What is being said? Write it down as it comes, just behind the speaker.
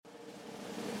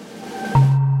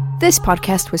This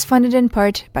podcast was funded in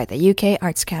part by the UK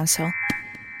Arts Council.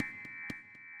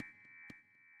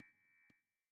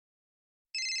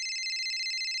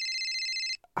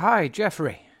 Hi,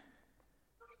 Jeffrey.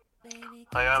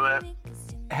 Hi, mate.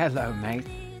 Hello, mate.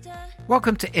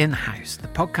 Welcome to In-House, the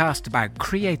podcast about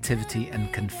creativity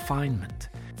and confinement.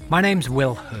 My name's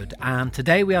Will Hood, and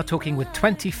today we are talking with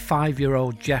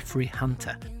 25-year-old Jeffrey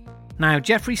Hunter. Now,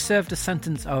 Jeffrey served a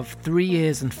sentence of 3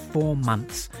 years and 4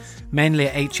 months, mainly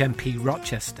at HMP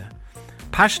Rochester.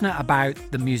 Passionate about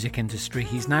the music industry,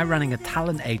 he's now running a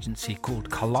talent agency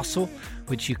called Colossal,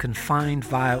 which you can find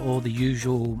via all the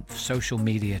usual social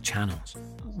media channels.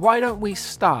 Why don't we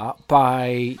start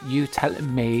by you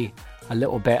telling me a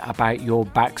little bit about your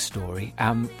backstory?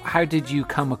 How did you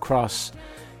come across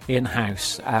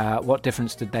In-House? What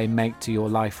difference did they make to your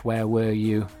life? Where were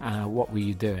you? What were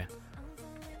you doing?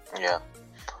 Yeah.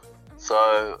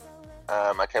 So,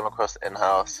 I came across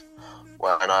In-House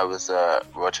when I was at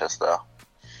Rochester,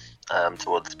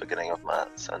 towards the beginning of my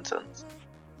sentence.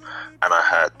 And I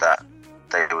heard that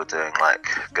they were doing like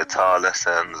guitar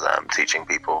lessons, teaching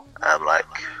people, like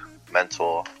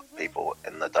mentor people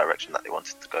in the direction that they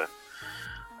wanted to go,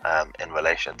 in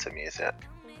relation to music.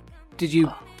 Did you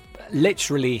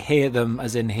literally hear them,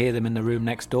 as in hear them in the room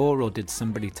next door, or did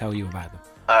somebody tell you about them?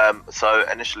 So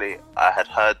initially I had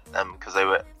heard them because they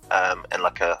were in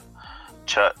like a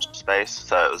church space,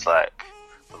 so it was like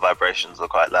the vibrations were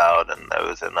quite loud, and they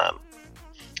was in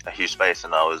a huge space,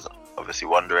 and I was obviously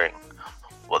wondering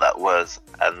what that was.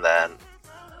 And then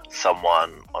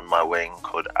someone on my wing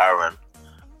called Aaron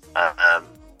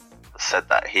said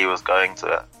that he was going to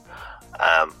it,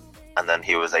 and then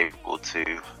he was able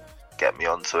to get me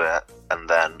onto it, and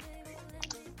then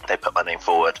they put my name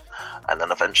forward, and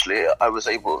then eventually I was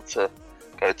able to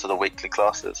go to the weekly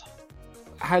classes.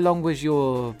 How long was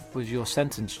your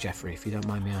sentence, Jeffrey, if you don't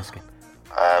mind me asking?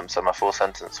 So my full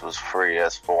sentence was 3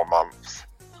 years, 4 months.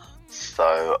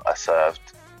 So I served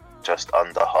just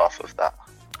under half of that.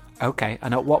 Okay,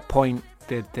 and at what point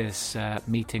did this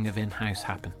meeting of In-House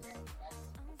happen?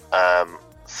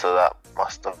 So that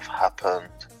must have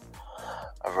happened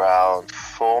around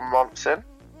 4 months in.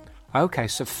 Okay,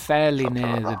 so fairly Something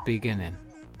near like the that. beginning.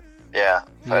 Yeah,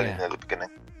 fairly Yeah. near the beginning.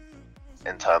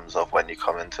 In terms of when you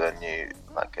come into a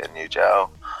new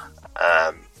jail,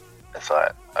 it's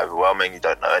like overwhelming. You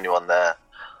don't know anyone there.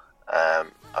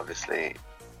 Obviously,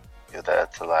 you're there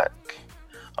to like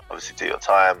obviously do your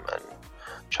time and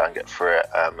try and get through it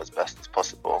as best as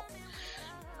possible.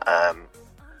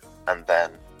 And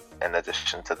then in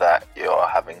addition to that, you're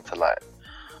having to like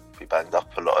be banged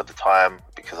up a lot of the time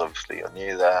because obviously you're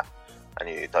new there and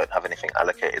you don't have anything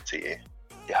allocated to you.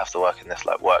 You have to work in this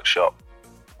like workshop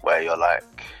where you're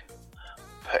like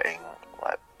putting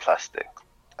like plastic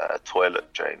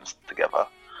toilet drains together,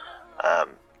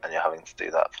 and you're having to do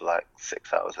that for like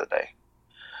 6 hours a day,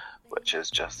 which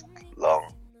is just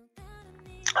long.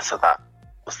 So that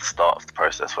was the start of the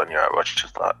process when you're at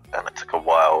Rochester, and it took a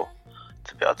while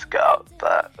to be able to get out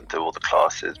there and do all the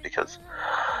classes, because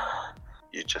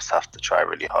you just have to try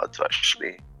really hard to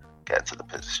actually get into the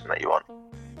position that you want.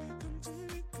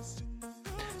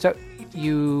 So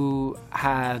you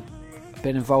had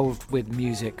been involved with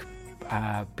music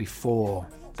before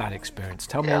that experience.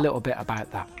 Tell me a little bit about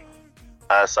that.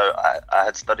 So I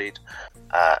had studied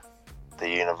at the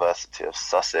University of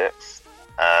Sussex,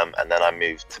 and then I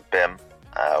moved to BIM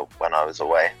when I was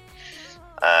away.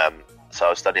 So I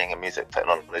was studying a music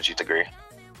technology degree,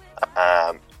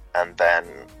 and then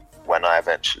when I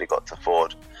eventually got to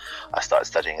Ford, I started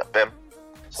studying at BIM.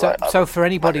 So for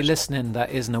anybody listening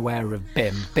that isn't aware of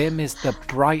BIM, BIM is the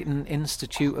Brighton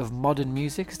Institute of Modern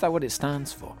Music. Is that what it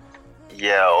stands for?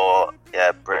 Yeah,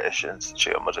 British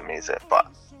Institute of Modern Music, but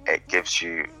it gives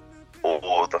you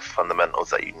all the fundamentals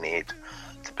that you need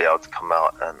to be able to come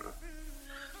out and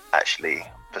actually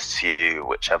pursue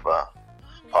whichever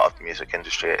part of the music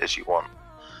industry it is you want.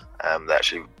 They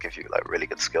actually give you like really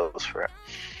good skills for it.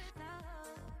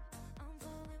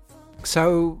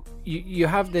 So you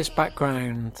have this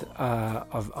background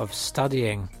of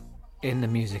studying in the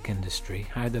music industry,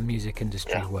 how the music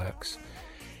industry works.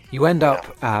 You end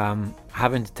up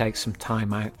having to take some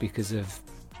time out because of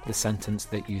the sentence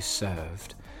that you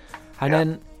served. And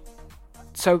then,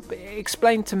 so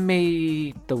explain to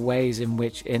me the ways in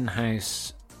which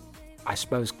In-House, I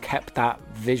suppose, kept that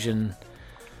vision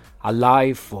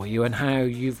alive for you, and how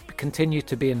you've continued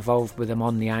to be involved with them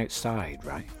on the outside,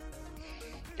 right?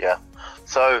 Yeah.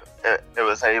 So it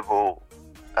was able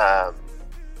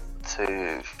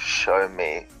to show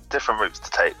me different routes to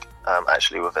take,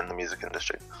 actually, within the music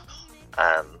industry.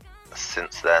 And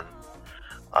since then,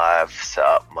 I've set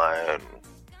up my own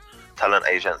talent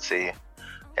agency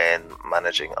in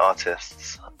managing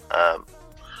artists,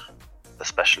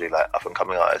 especially like up and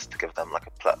coming artists, to give them like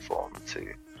a platform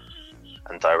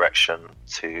and direction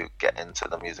to get into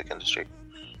the music industry,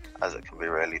 as it can be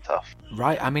really tough.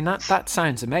 Right. I mean, that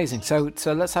sounds amazing. So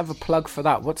let's have a plug for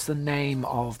that. What's the name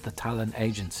of the talent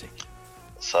agency?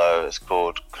 So it's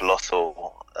called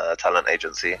Colossal Talent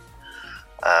Agency.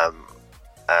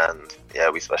 And yeah,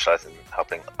 we specialize in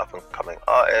helping up and coming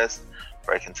artists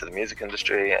break into the music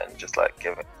industry and just like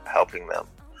helping them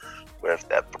with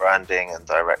their branding and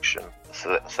direction.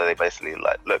 So they basically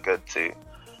like look good to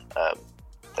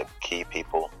the key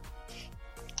people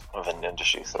within the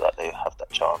industry so that they have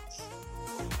that chance.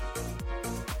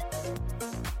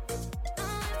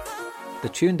 The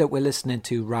tune that we're listening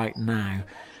to right now,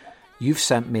 you've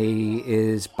sent me,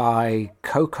 is by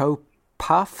Cocoa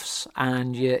Puffs,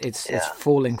 and it's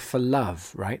Falling for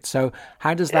Love, right? So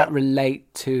how does that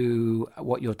relate to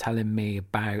what you're telling me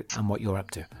about and what you're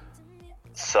up to?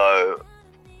 So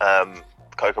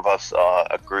Cocoa Puffs are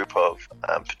a group of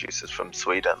producers from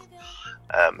Sweden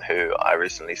who I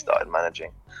recently started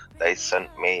managing. They sent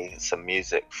me some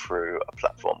music through a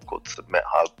platform called Submit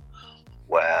Hub,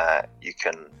 where you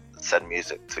can send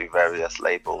music to various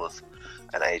labels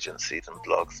and agencies and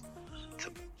blogs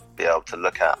to be able to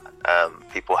look at.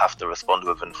 People have to respond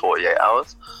within 48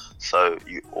 hours, so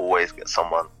you always get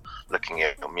someone looking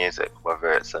at your music,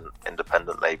 whether it's an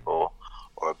independent label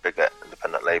or a bigger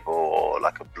independent label or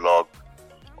like a blog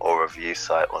or review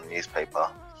site or newspaper.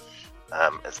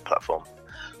 It's a platform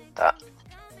that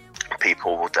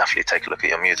people will definitely take a look at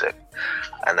your music.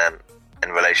 And then in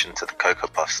relation to the Cocoa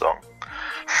Puff song,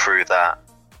 through that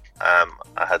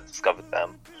I had discovered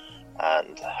them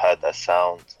and heard their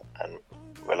sound and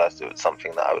realised it was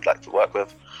something that I would like to work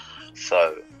with.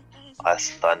 So I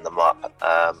signed them up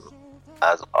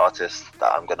as artists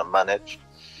that I'm going to manage.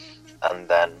 And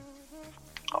then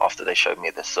after they showed me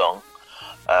this song,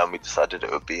 we decided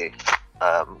it would be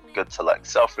good to like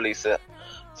self-release it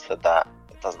so that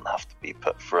it doesn't have to be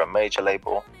put through a major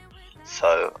label.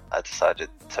 So I decided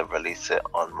to release it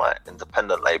on my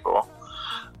independent label,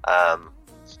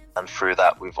 and through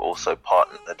that we've also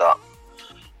partnered up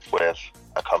with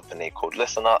a company called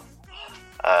Listen Up,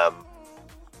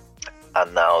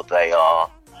 and now they are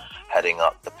heading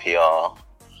up the PR,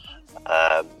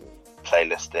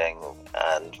 playlisting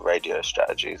and radio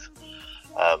strategies,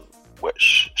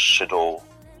 which should all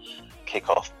kick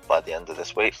off by the end of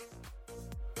this week.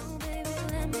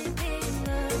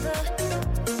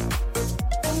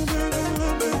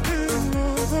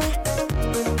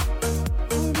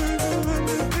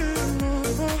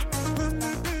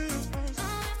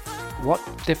 What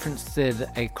difference did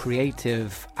a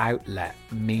creative outlet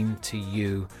mean to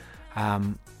you,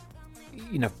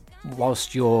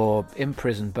 whilst you're in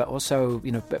prison, but also,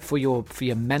 but for your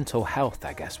mental health,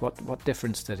 I guess? What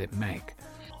difference did it make?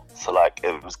 So like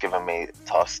it was giving me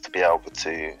tasks to be able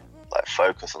to like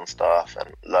focus on stuff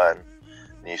and learn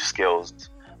new skills,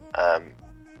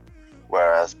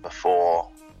 whereas before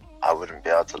I wouldn't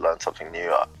be able to learn something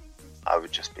new. I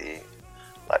would just be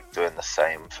like doing the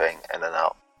same thing in and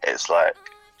out. It's like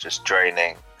just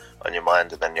draining on your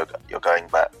mind, and then you're going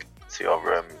back to your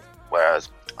room, whereas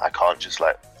I can't just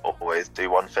like always do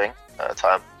one thing at a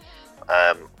time,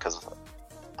 because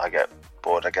I get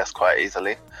bored, I guess, quite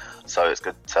easily. So it's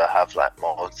good to have like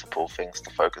multiple things to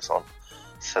focus on.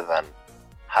 So then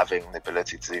having the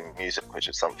ability to do music, which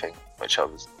is something which I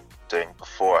was doing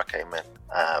before I came in,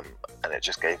 and it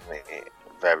just gave me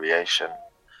variation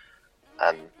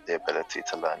and the ability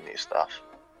to learn new stuff,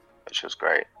 which was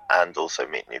great, and also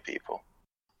meet new people.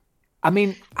 I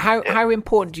mean, how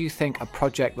important do you think a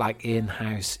project like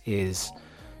In-House is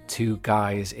to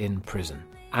guys in prison?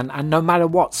 And no matter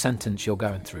what sentence you're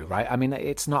going through, right? I mean,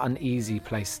 it's not an easy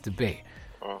place to be.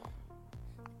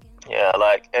 Yeah,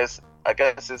 like I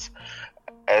guess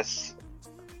it's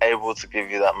able to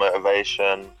give you that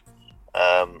motivation,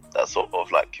 that sort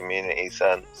of like community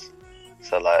sense.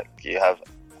 So like you have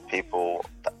people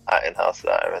at In-House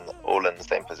that are all in the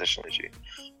same position as you,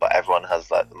 but everyone has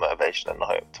like the motivation and the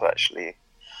hope to actually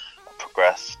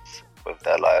progress with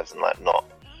their lives and like not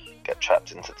get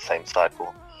trapped into the same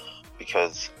cycle.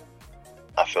 Because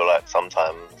I feel like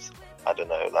sometimes, I don't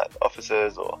know, like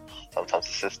officers or sometimes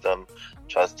the system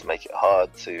tries to make it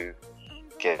hard to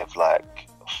give like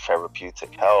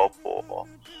therapeutic help or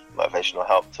motivational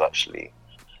help to actually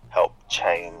help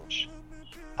change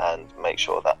and make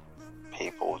sure that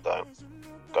people don't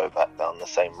go back down the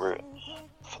same route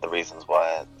for the reasons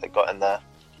why they got in there.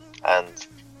 And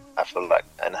I feel like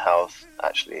In-House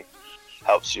actually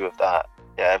helps you with that.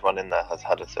 Yeah, everyone in there has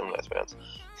had a similar experience,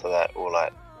 so they're all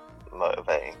like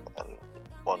motivating and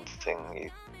wanting you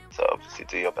to obviously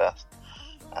do your best,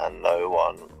 and no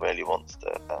one really wants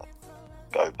to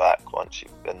go back once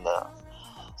you've been there.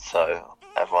 So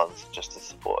everyone's just as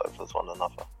supportive as one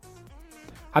another.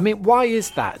 I mean, why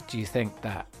is that? Do you think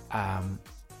that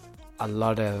a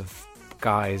lot of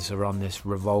guys are on this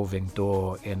revolving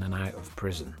door in and out of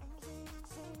prison?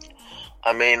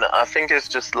 I mean, I think it's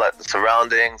just like the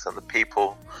surroundings and the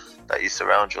people that you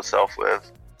surround yourself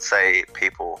with. Say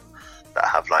people that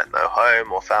have like no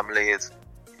home or families,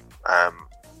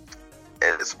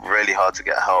 it's really hard to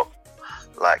get help.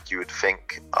 Like you would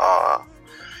think,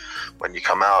 when you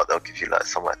come out, they'll give you like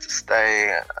somewhere to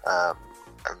stay,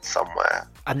 and somewhere.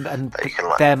 And that you can,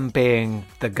 like, them being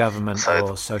the government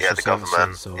or social the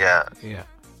government, services. yeah.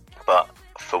 But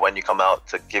for when you come out,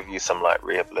 to give you some like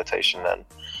rehabilitation and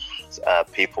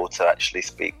people to actually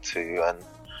speak to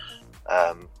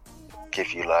and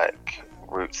give you like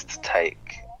routes to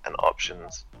take and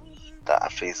options that are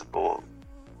feasible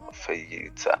for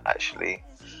you to actually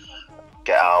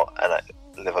get out and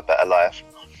live a better life.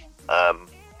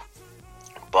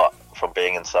 But from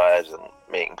being inside and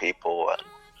meeting people and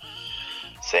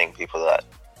seeing people that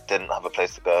didn't have a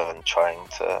place to go and trying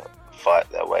to fight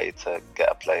their way to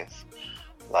get a place,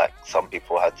 like some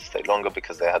people had to stay longer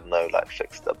because they had no like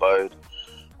fixed abode,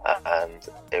 and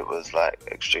it was like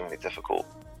extremely difficult.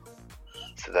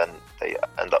 So then they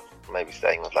end up maybe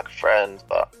staying with like a friend,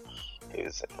 but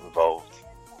who's involved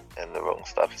in the wrong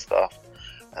stuff,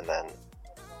 and then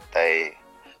they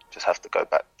just have to go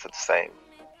back to the same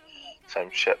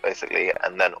shit basically.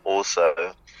 And then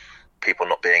also people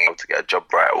not being able to get a job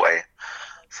right away,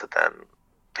 so then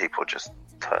people just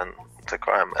turn to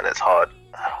crime. And it's hard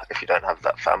if you don't have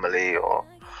that family or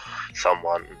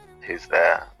someone who's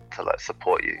there to like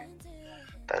support you,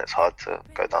 then it's hard to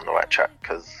go down the right track,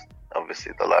 because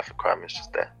obviously the life of crime is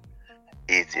just the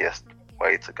easiest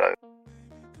way to go.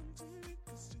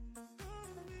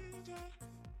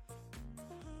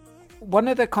 One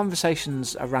of the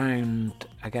conversations around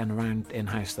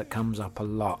in-house that comes up a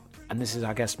lot, and this is,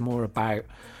 I guess, more about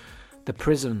the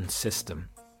prison system,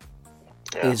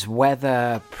 is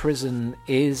whether prison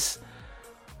is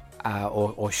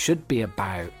or should be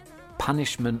about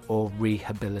punishment or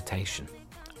rehabilitation.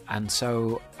 And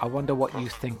so I wonder what you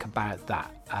think about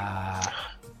that. I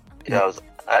was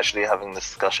actually having this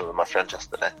discussion with my friend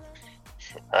yesterday,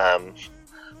 and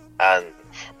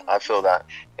I feel that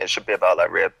it should be about like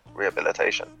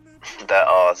rehabilitation. There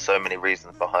are so many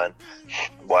reasons behind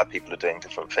why people are doing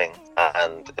different things,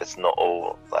 and it's not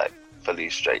all like fully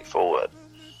straightforward.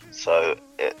 So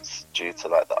it's due to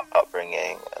like the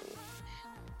upbringing and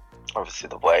obviously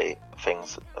the way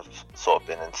things have sort of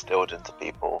been instilled into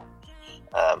people,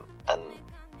 and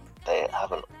they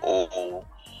haven't all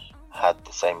had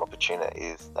the same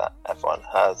opportunities that everyone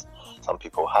has. Some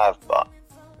people have, but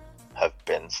have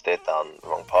been steered down the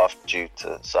wrong path due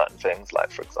to certain things. Like,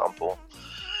 for example,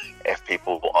 if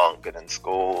people aren't good in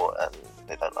school and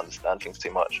they don't understand things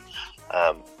too much,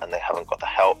 and they haven't got the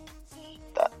help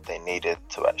that they needed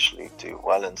to actually do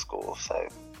well in school, so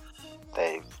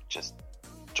they've just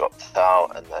dropped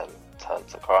out and then turned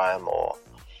to crime, or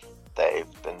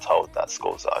they've been told that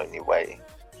school's the only way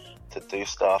to do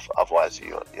stuff, otherwise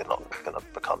you're not going to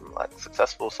become like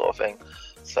successful, sort of thing.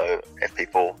 So if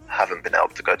people haven't been able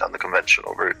to go down the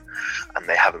conventional route and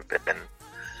they haven't been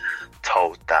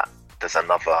told that there's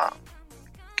another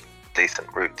decent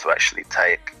route to actually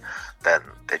take, then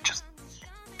they just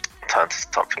turn to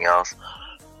something else.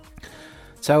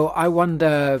 So I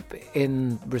wonder,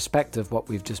 in respect of what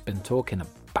we've just been talking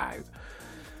about,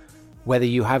 whether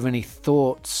you have any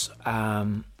thoughts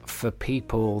for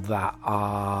people that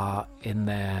are in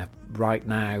there right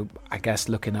now, I guess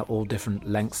looking at all different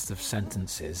lengths of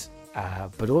sentences,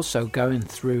 but also going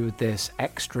through this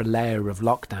extra layer of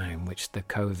lockdown which the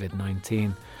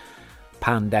COVID-19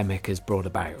 pandemic has brought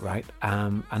about, right?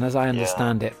 And as I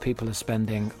understand it, people are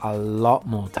spending a lot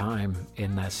more time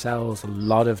in their cells. A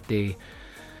lot of the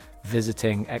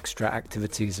visiting extra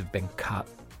activities have been cut.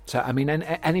 So, I mean,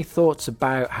 any thoughts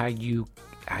about how you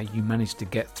managed to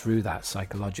get through that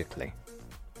psychologically?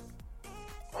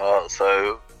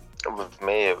 So with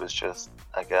me, it was just,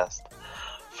 I guess,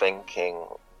 thinking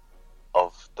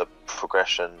of the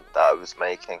progression that I was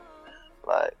making,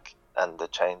 like, and the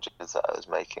changes that I was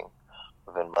making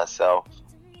within myself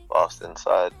whilst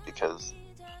inside, because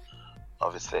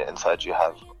obviously inside you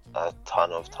have a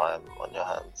ton of time on your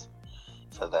hands.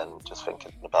 So then just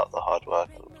thinking about the hard work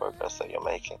and the progress that you're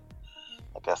making,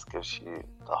 I guess gives you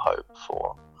the hope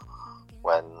for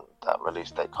when that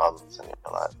release date comes and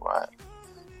you're like, right,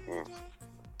 you've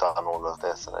done all of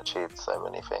this and achieved so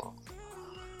many things.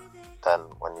 then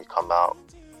when you come out,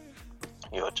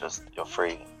 you're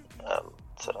free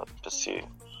to pursue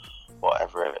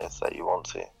whatever it is that you want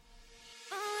to.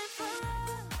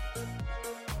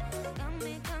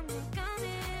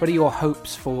 What are your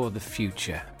hopes for the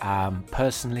future,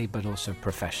 personally but also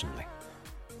professionally?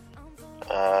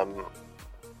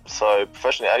 So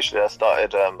professionally, actually, I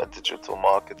started a digital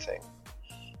marketing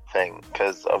thing,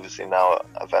 because obviously now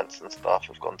events and stuff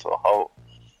have gone to a halt.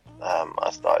 I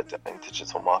started doing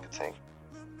digital marketing.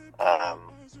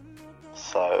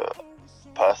 So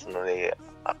personally,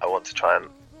 I want to try and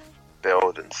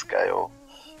build and scale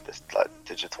this like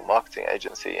digital marketing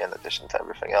agency in addition to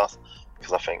everything else,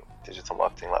 because I think digital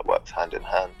marketing like works hand in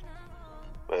hand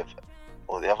with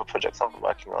all the other projects I'm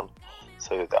working on.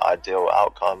 So the ideal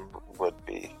outcome would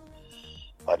be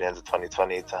by the end of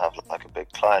 2020 to have like a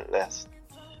big client list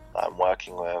that I'm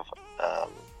working with,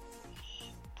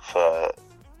 for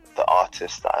the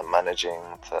artists that I'm managing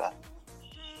to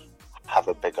have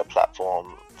a bigger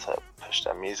platform to push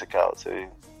their music out to,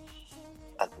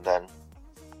 and then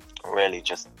really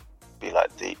just be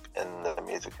like deep in the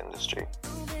music industry.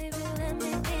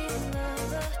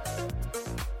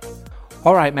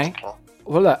 All right, mate.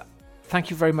 Well, look, thank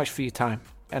you very much for your time,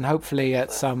 and hopefully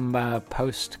at some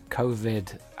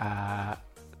post-COVID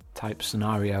type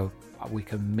scenario we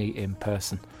can meet in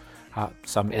person at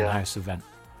some in-house event.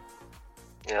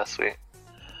 Yeah, sweet.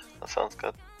 That sounds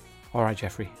good. All right,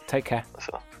 Jeffrey. Take care. That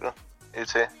sounds good. You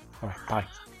too. All right, bye.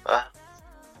 Bye.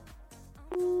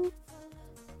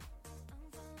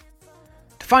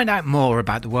 To find out more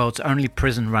about the world's only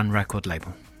prison-run record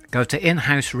label, go to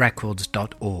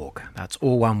inhouserecords.org. That's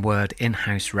all one word,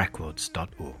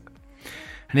 inhouserecords.org.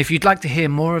 And if you'd like to hear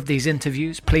more of these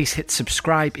interviews, please hit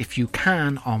subscribe if you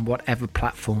can on whatever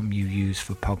platform you use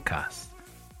for podcasts.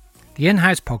 The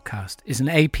In-House Podcast is an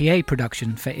APA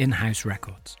production for In-House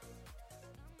Records.